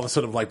and it's all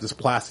sort of like this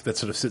plastic that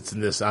sort of sits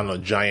in this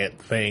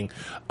giant thing.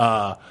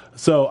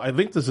 So I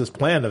think there's this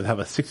plan to have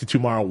a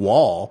 62-mile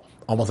wall,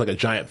 almost like a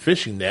giant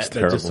fishing net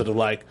that just sort of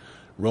like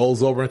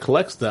rolls over and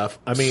collects stuff.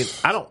 I mean,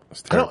 I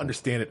don't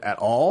understand it at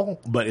all,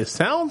 but it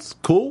sounds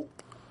cool.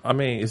 I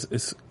mean, it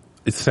sounds.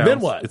 Then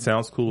what? It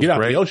sounds cool. Get It's out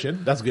of great. the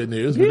ocean. That's good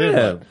news. But then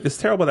Yeah, what? it's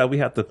terrible that we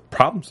have to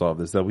problem solve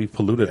this. That we've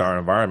polluted our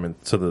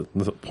environment to the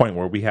point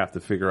where we have to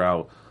figure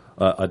out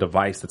a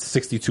device that's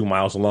 62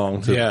 miles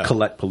long to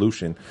collect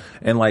pollution,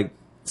 and like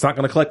it's not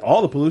going to collect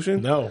all the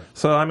pollution. No.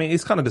 So I mean,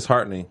 it's kind of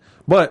disheartening.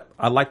 But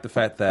I like the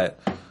fact that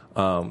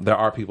there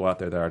are people out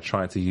there that are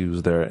trying to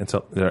use their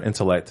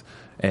intellect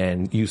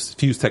and use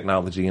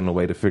technology in a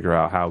way to figure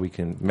out how we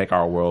can make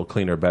our world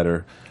cleaner,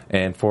 better,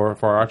 and for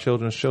our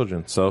children's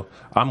children. So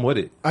I'm with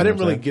it. I didn't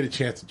really get a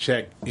chance to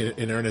check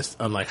in earnest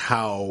on like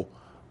how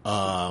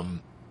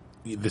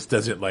this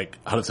doesn't like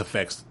how this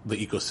affects the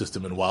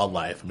ecosystem and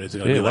wildlife. I mean, is it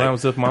going to be what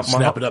happens if like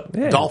snapping up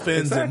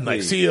dolphins and exactly.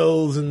 like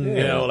seals and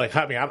you know like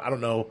I mean I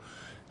don't know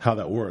how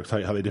that works,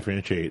 how they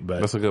differentiate, but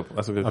That's a good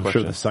I'm question.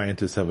 sure the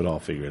scientists have it all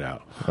figured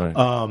out.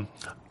 Right.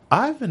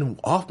 I've been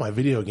off my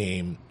video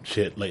game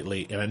shit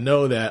lately, and I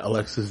know that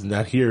Alexis is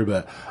not here,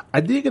 but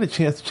I did get a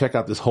chance to check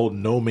out this whole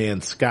No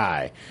Man's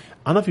Sky.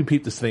 I don't know if you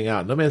peeped this thing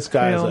out. No Man's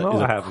Sky is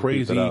a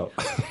crazy,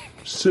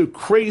 so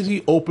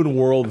crazy open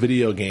world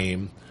video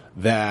game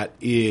that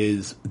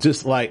is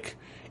just like,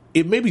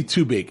 it may be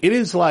too big. It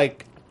is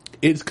like,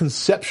 it's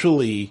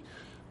conceptually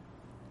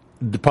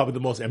probably the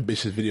most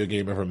ambitious video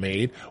game ever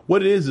made.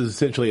 What it is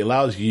essentially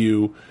allows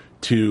you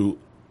to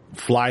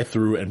fly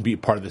through and be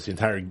part of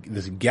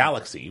this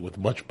galaxy with a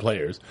bunch of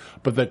players.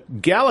 But the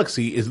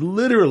galaxy is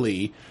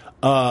literally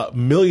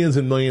millions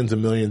and millions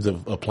and millions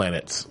of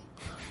planets,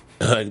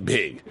 like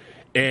big.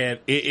 And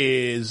it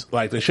is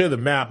like they show the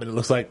map, and it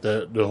looks like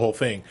the whole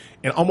thing.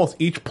 And almost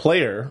each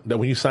player that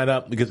when you sign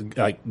up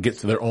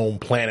gets to their own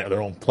planet or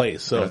their own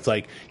place. So it's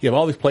like you have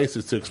all these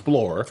places to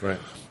explore. Right.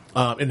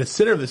 In the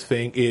center of this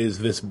thing is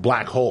this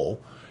black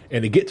hole.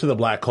 And to get to the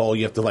black hole,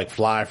 you have to like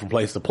fly from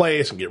place to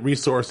place and get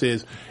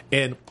resources.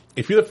 And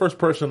if you're the first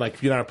person, like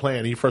if you're not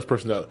playing, you're the first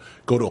person to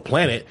go to a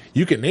planet,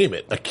 you can name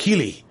it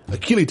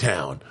Akili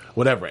Town,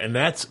 whatever. And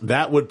that's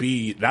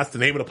the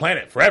name of the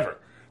planet forever.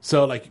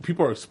 So like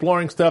people are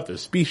exploring stuff.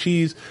 There's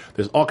species.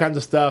 There's all kinds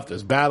of stuff.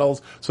 There's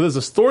battles. So there's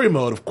a story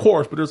mode, of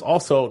course, but there's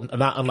also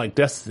not unlike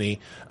Destiny.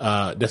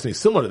 Destiny's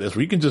similar to this,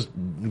 where you can just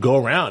go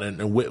around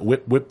and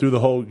whip through the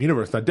whole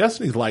universe. Now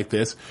Destiny's like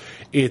this.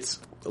 It's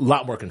a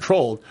lot more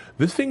controlled.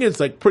 This thing is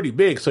like pretty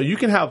big, so you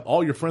can have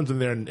all your friends in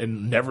there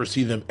and never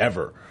see them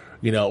ever.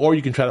 You know, or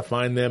you can try to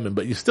find them,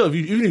 but you still,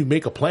 even if you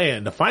make a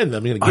plan to find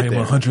them, you're gonna get there.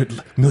 I am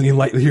 100 million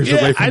light years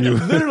away from you.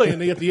 Literally,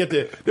 and you have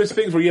to. There's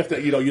things where you have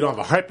to, you don't have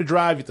a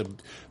hyperdrive. You have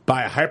to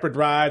buy a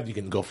hyperdrive. You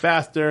can go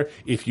faster.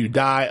 If you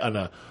die on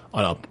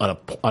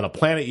a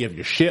planet, you have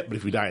your ship, but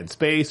if you die in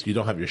space, you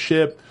don't have your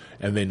ship.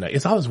 And then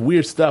it's all this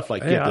weird stuff.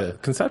 Like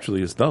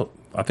conceptually, it's dope.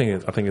 I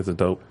think it's a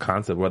dope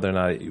concept. Whether or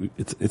not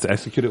it's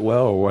executed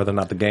well, or whether or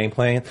not the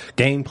gameplay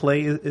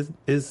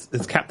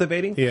is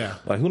captivating. Yeah,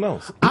 like who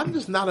knows? I'm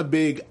just not a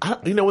big.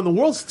 When the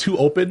world's too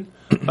open,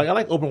 like I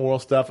like open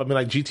world stuff. I mean,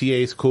 like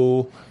GTA is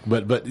cool,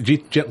 but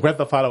Grand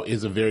Theft Auto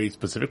is a very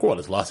specific world.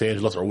 It's Los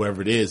Angeles or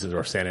wherever it is,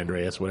 or San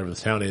Andreas, whatever the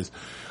town is.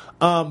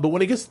 But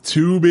when it gets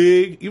too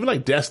big, even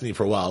like Destiny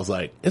for a while, I was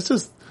like, it's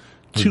just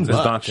too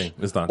much.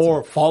 It's daunting.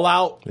 Or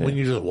Fallout, when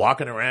you're just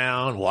walking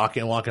around,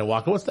 walking.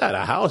 What's that?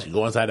 A house? You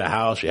go inside the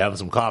house, you're having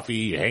some coffee,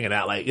 you're hanging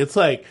out. Like, it's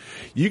like,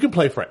 you can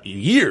play for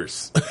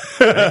years.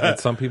 And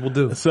some people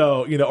do.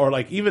 So, or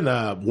like even,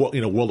 World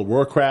of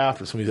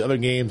Warcraft or some of these other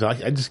games,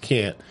 I just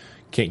can't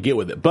get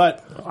with it.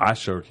 But I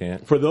sure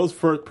can't. For those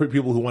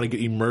people who want to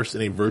get immersed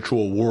in a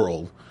virtual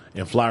world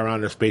and fly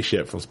around their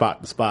spaceship from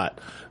spot to spot,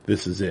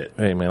 this is it.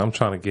 Hey man, I'm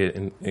trying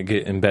to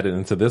get embedded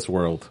into this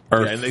world.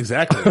 Earth. Yeah,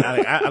 exactly.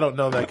 I don't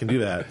know that I can do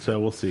that, so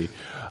we'll see.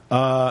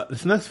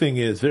 This next thing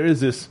is there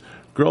is this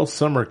girls'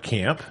 summer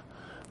camp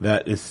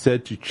that is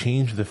said to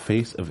change the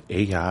face of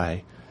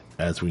AI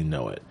as we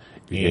know it.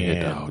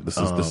 And this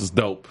is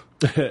dope.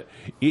 It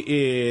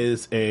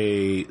is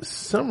a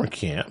summer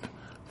camp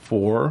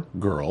for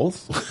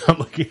girls. I'm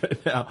looking at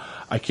it now.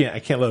 I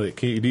can't load it.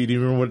 Do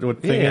you remember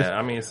what the thing is? Yeah,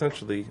 I mean,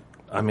 essentially,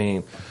 there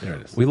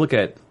it is. We look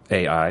at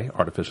AI,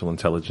 artificial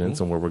intelligence,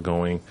 and where we're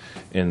going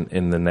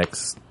in the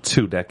next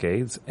 2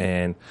 decades,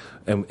 and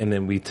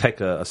then we take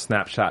a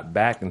snapshot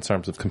back in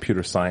terms of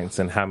computer science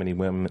and how many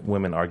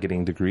women are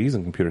getting degrees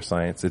in computer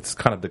science. It's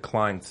kind of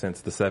declined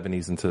since the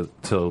 70s until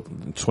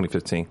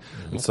 2015.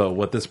 And so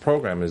what this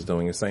program is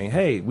doing is saying,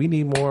 hey, we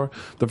need more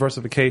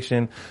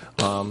diversification.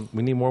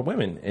 We need more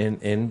women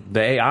in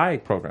the AI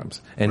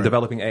programs and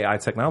developing AI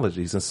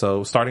technologies. And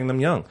so starting them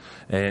young.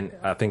 And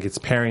I think it's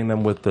pairing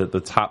them with the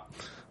top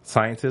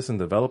scientists and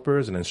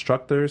developers and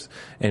instructors,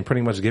 and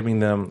pretty much giving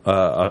them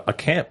a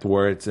camp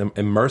where it's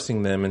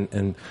immersing them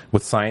in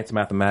with science,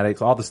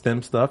 mathematics, all the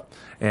STEM stuff,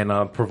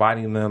 and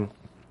providing them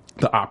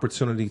the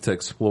opportunity to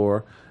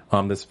explore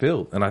this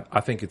field. And I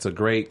think it's a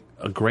great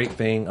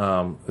thing.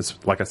 It's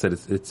like I said,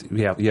 it's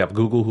you have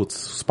Google who's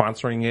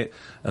sponsoring it,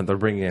 and they're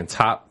bringing in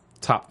top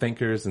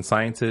thinkers and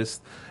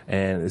scientists,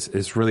 and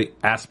it's really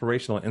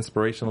aspirational and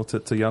inspirational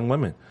to young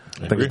women.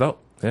 I think it's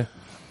dope. Yeah.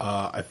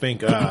 I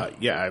think, I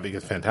think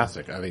it's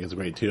fantastic. I think it's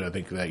great too. I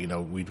think that,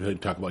 we really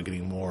talk about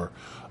getting more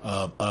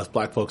us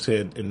black folks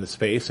in the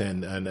space,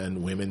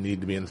 and women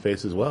need to be in the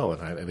space as well.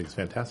 And I think it's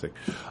fantastic.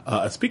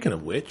 Speaking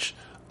of which,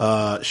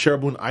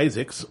 Cheryl Boone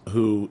Isaacs,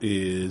 who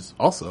is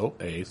also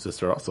a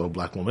sister, also a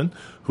black woman,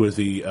 who is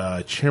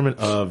the chairman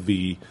of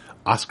the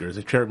Oscars,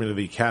 the chairman of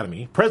the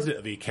Academy, president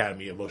of the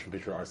Academy of Motion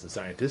Picture Arts and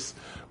Science.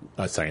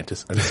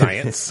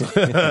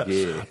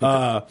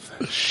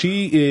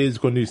 She is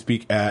going to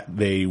speak at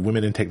the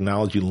Women in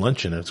Technology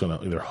Luncheon. It's going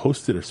to either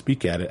host it or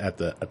speak at it at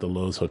the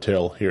Lowe's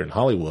Hotel here in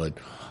Hollywood.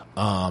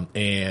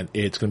 And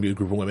it's going to be a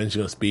group of women. She's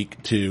going to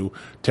speak to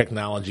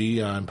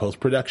technology on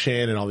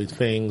post-production and all these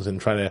things,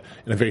 and try to,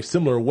 in a very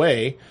similar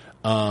way,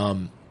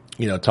 talking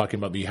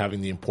about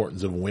having the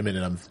importance of women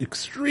in an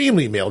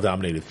extremely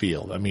male-dominated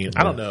field. I mean,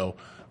 I don't know.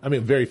 I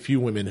mean, very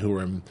few women who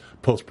are in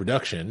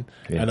post-production.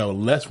 Yeah. I know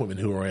less women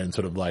who are in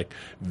sort of like,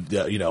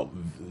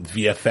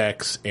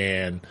 VFX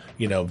and,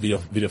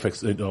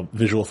 VFX,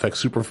 visual effects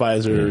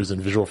supervisors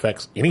and visual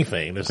effects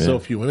anything. There's so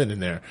few women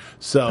in there.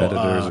 So,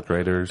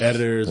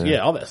 editors,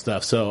 all that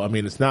stuff. So, I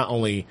mean,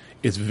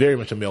 it's very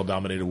much a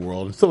male-dominated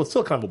world. It's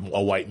still kind of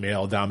a white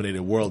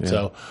male-dominated world. Yeah.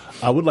 So,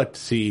 I would like to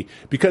see,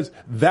 because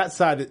that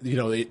side,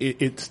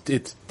 it's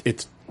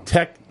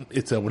tech,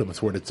 it's what's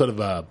the word? It's sort of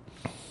a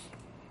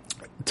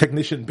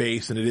technician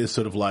based, and it is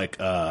sort of like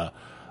I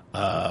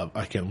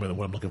can't remember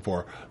what I'm looking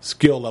for,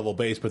 skill level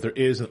based, but there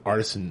is an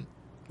artisan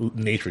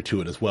nature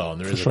to it as well,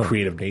 and there is a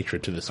creative nature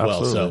to this as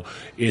well. So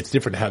it's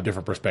different to have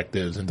different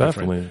perspectives and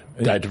different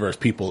diverse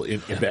people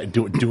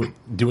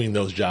doing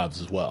those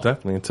jobs as well.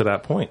 Definitely, and to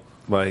that point,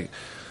 like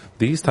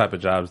these type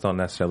of jobs don't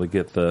necessarily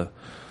get the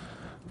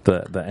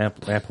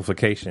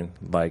amplification.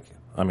 Like,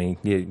 I mean,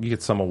 yeah, you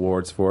get some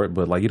awards for it,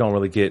 but like you don't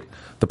really get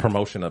the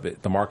promotion of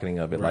it, the marketing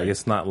of it. Right. Like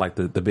it's not like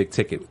the big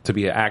ticket. To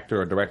be an actor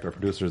or director or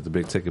producer is the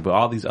big ticket, but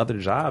all these other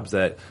jobs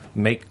that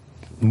make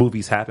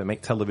movies happen,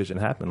 make television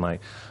happen.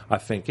 Like I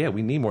think,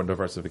 we need more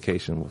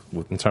diversification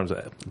in terms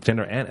of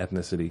gender and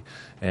ethnicity.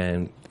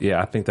 And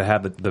I think to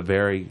have the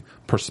very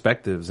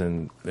perspectives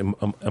and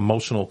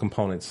emotional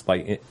components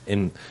like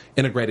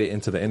integrated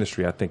into the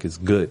industry, I think is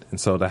good. And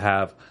so to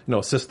have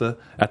a sister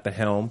at the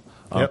helm.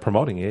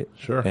 Promoting it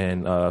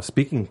and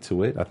speaking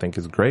to it, I think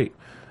is great.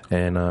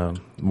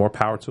 And more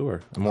power to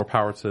her. More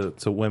power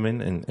to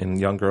women and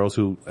young girls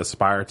who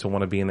aspire to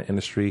want to be in the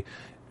industry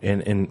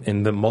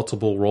in the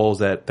multiple roles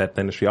that the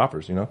industry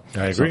offers, I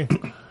agree.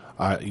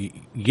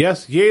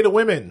 Yes, yay to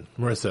women,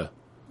 Marissa.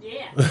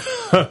 Yeah.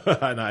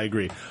 And I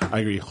agree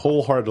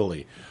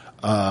wholeheartedly.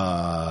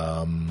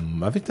 I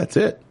think that's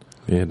it.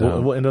 Yeah,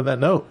 we'll end on that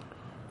note.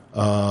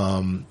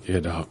 I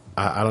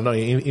don't know.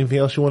 Anything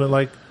else you want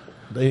to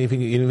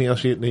Anything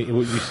else? You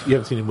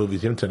haven't seen any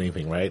movies. You haven't done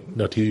anything, right?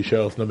 No TV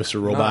shows, no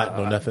Mr. Robot,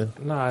 no nothing?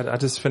 No, I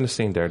just finished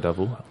seeing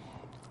Daredevil.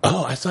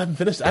 Oh, I still haven't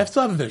finished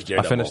Daredevil.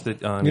 I finished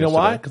it you know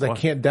why? Because I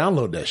can't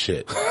download that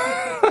shit.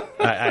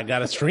 I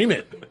gotta stream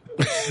it.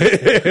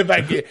 if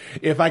I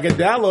can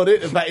download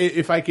it,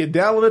 if I can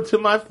download it to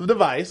my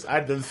device,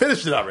 I'd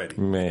finished it already.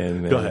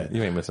 Man, go ahead.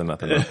 You ain't missing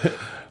nothing.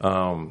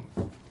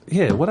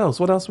 What else?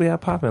 What else we have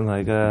popping?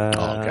 Like, oh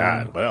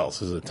God, what else?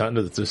 There's a ton.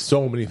 There's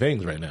so many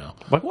things right now.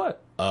 Like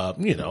what?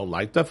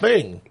 Like The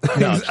Thing.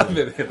 No,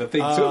 The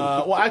Thing too.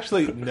 Well,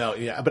 actually, no,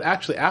 but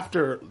actually,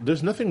 after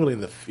there's nothing really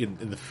in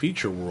the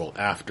feature world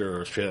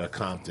after Straight Outta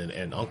Compton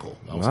and Uncle.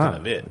 That was kind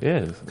of it.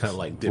 Yeah, kind of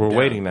like we're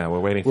waiting now.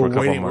 We're waiting for a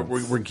couple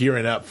months. We're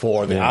gearing up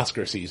for the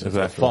Oscar season for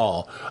the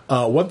fall.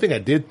 One thing I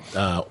did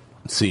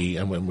see,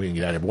 and when we can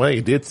get out of here, one thing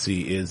I did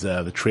see is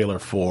the trailer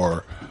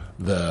for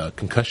the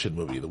Concussion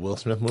movie, the Will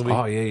Smith movie.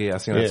 Oh yeah, I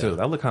seen that too.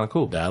 That looked kind of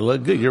cool. That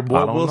looked good. Your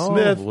boy Will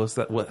Smith. What's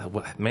that?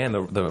 What? Man,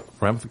 the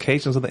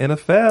ramifications of the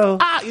NFL.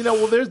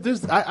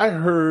 There's. I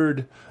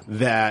heard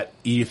that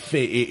if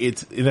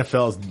it's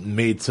NFL's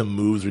made some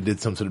moves or did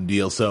some sort of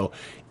deal, so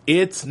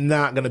it's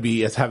not going to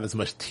be having as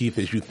much teeth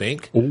as you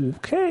think.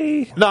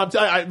 Okay. No,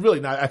 I really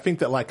not. I think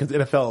that because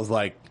NFL is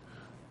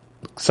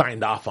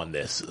signed off on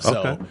this,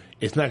 so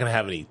it's not going to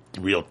have any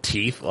real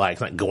teeth. Like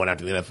it's not going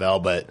after the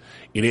NFL, but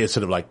it is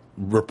sort of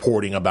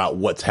reporting about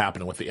what's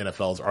happening with the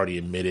NFL's already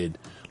admitted.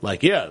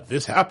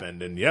 This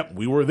happened, and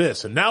we were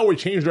this, and now we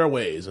changed our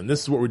ways, and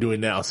this is what we're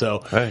doing now.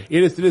 So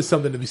it is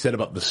something to be said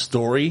about the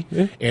story,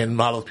 and a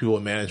lot of people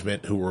in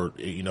management who were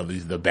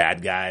the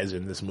bad guys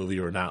in this movie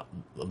are not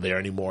there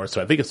anymore.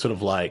 So I think it's sort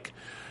of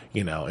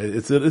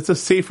it's a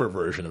safer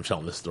version of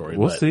telling this story.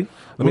 We'll see.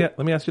 Let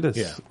me ask you this.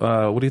 Yeah.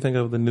 What do you think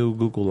of the new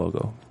Google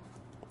logo?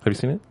 Have you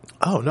seen it?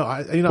 Oh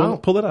no,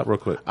 pull it up real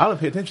quick. I don't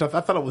pay attention.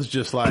 I thought it was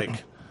just what do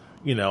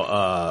we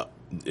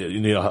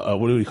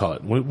call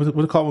it? What do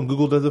you call it when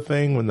Google does a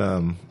thing? When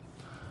oh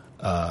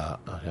God,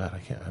 I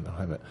don't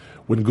have it.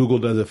 When Google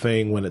does a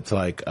thing, when it's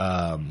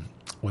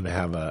when they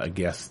have a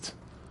guest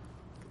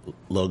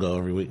logo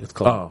every week, it's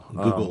called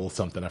Google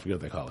something. I forget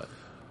what they call it.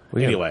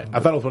 Well, anyway, I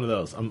thought it was one of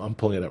those. I'm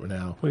pulling it up right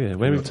now. Well, yeah,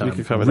 maybe we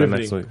could cover that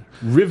next week.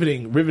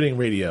 Riveting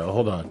radio.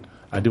 Hold on.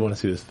 I do want to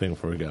see this thing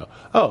before we go.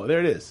 Oh, there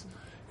it is.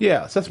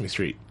 Yeah, Sesame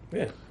Street.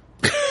 Yeah.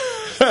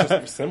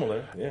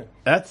 Similar. Yeah.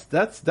 That's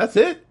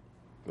it.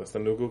 That's the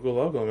new Google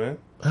logo, man.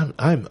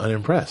 I'm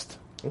unimpressed.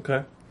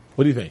 Okay.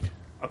 What do you think?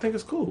 I think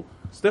it's cool.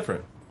 It's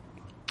different.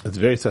 It's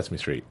very Sesame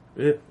Street.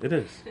 It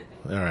is.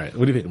 All right.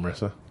 What do you think,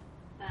 Marissa?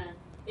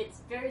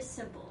 It's very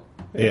simple.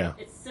 Yeah.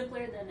 It's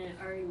simpler than it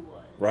already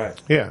was. Right.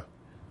 Yeah.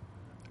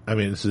 I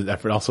mean, this is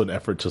also an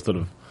effort to sort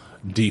of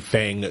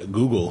defang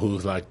Google,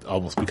 who's like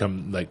almost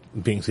become like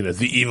being seen as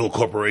the evil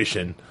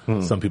corporation.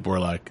 Some people are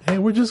like, hey,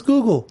 we're just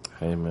Google.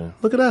 Hey, man.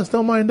 Look at us.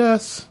 Don't mind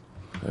us.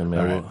 Hey, man.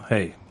 All right. Well,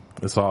 hey,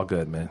 it's all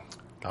good, man.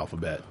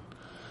 Alphabet.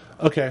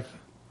 Okay.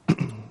 All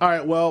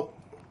right. Well,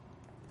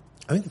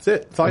 I think that's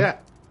it. That's all I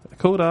got.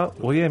 Cool, dog.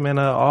 Well, yeah, man.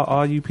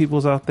 All you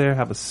peoples out there,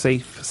 have a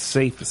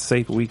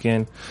safe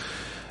weekend,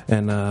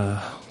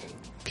 and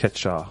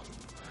catch y'all.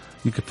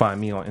 You can find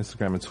me on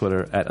Instagram and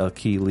Twitter at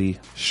Akili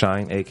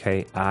Shine,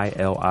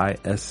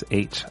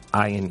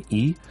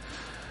 AKILISHINE.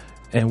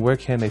 And where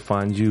can they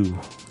find you,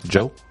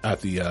 Joe?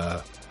 At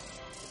the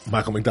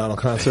Michael McDonald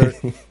concert,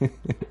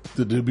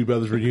 the Doobie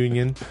Brothers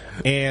reunion,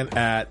 and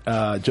at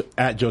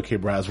Joe K.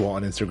 Braswell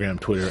on Instagram,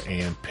 Twitter,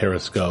 and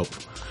Periscope.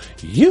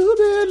 You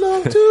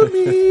belong to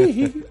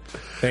me.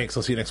 Thanks.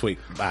 I'll see you next week.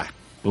 Bye.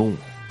 Boom.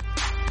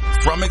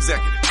 From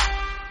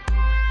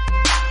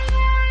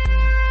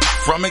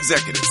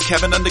executives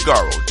Kevin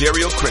Undergaro,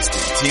 Dario Christie,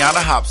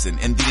 Tiana Hobson,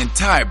 and the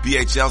entire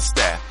BHL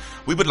staff,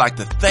 we would like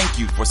to thank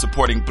you for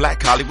supporting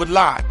Black Hollywood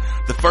Live,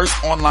 the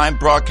first online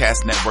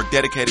broadcast network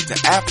dedicated to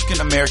African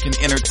American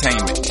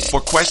entertainment.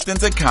 For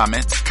questions and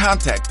comments,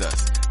 contact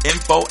us.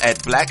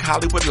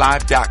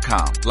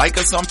 info@blackhollywoodlive.com. Like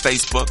us on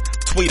Facebook,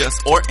 tweet us,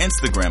 or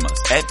Instagram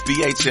us at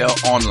BHL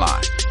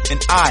Online.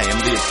 And I am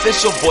the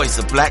official voice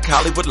of Black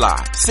Hollywood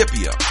Live,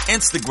 Scipio.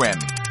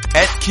 Instagram me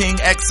at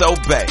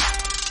KingXOBay.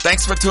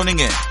 Thanks for tuning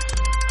in.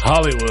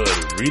 Hollywood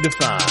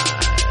Redefined.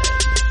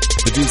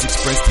 The views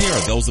expressed here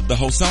are those of the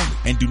host only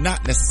and do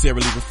not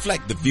necessarily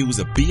reflect the views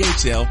of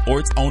BHL or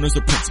its owners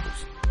or principals.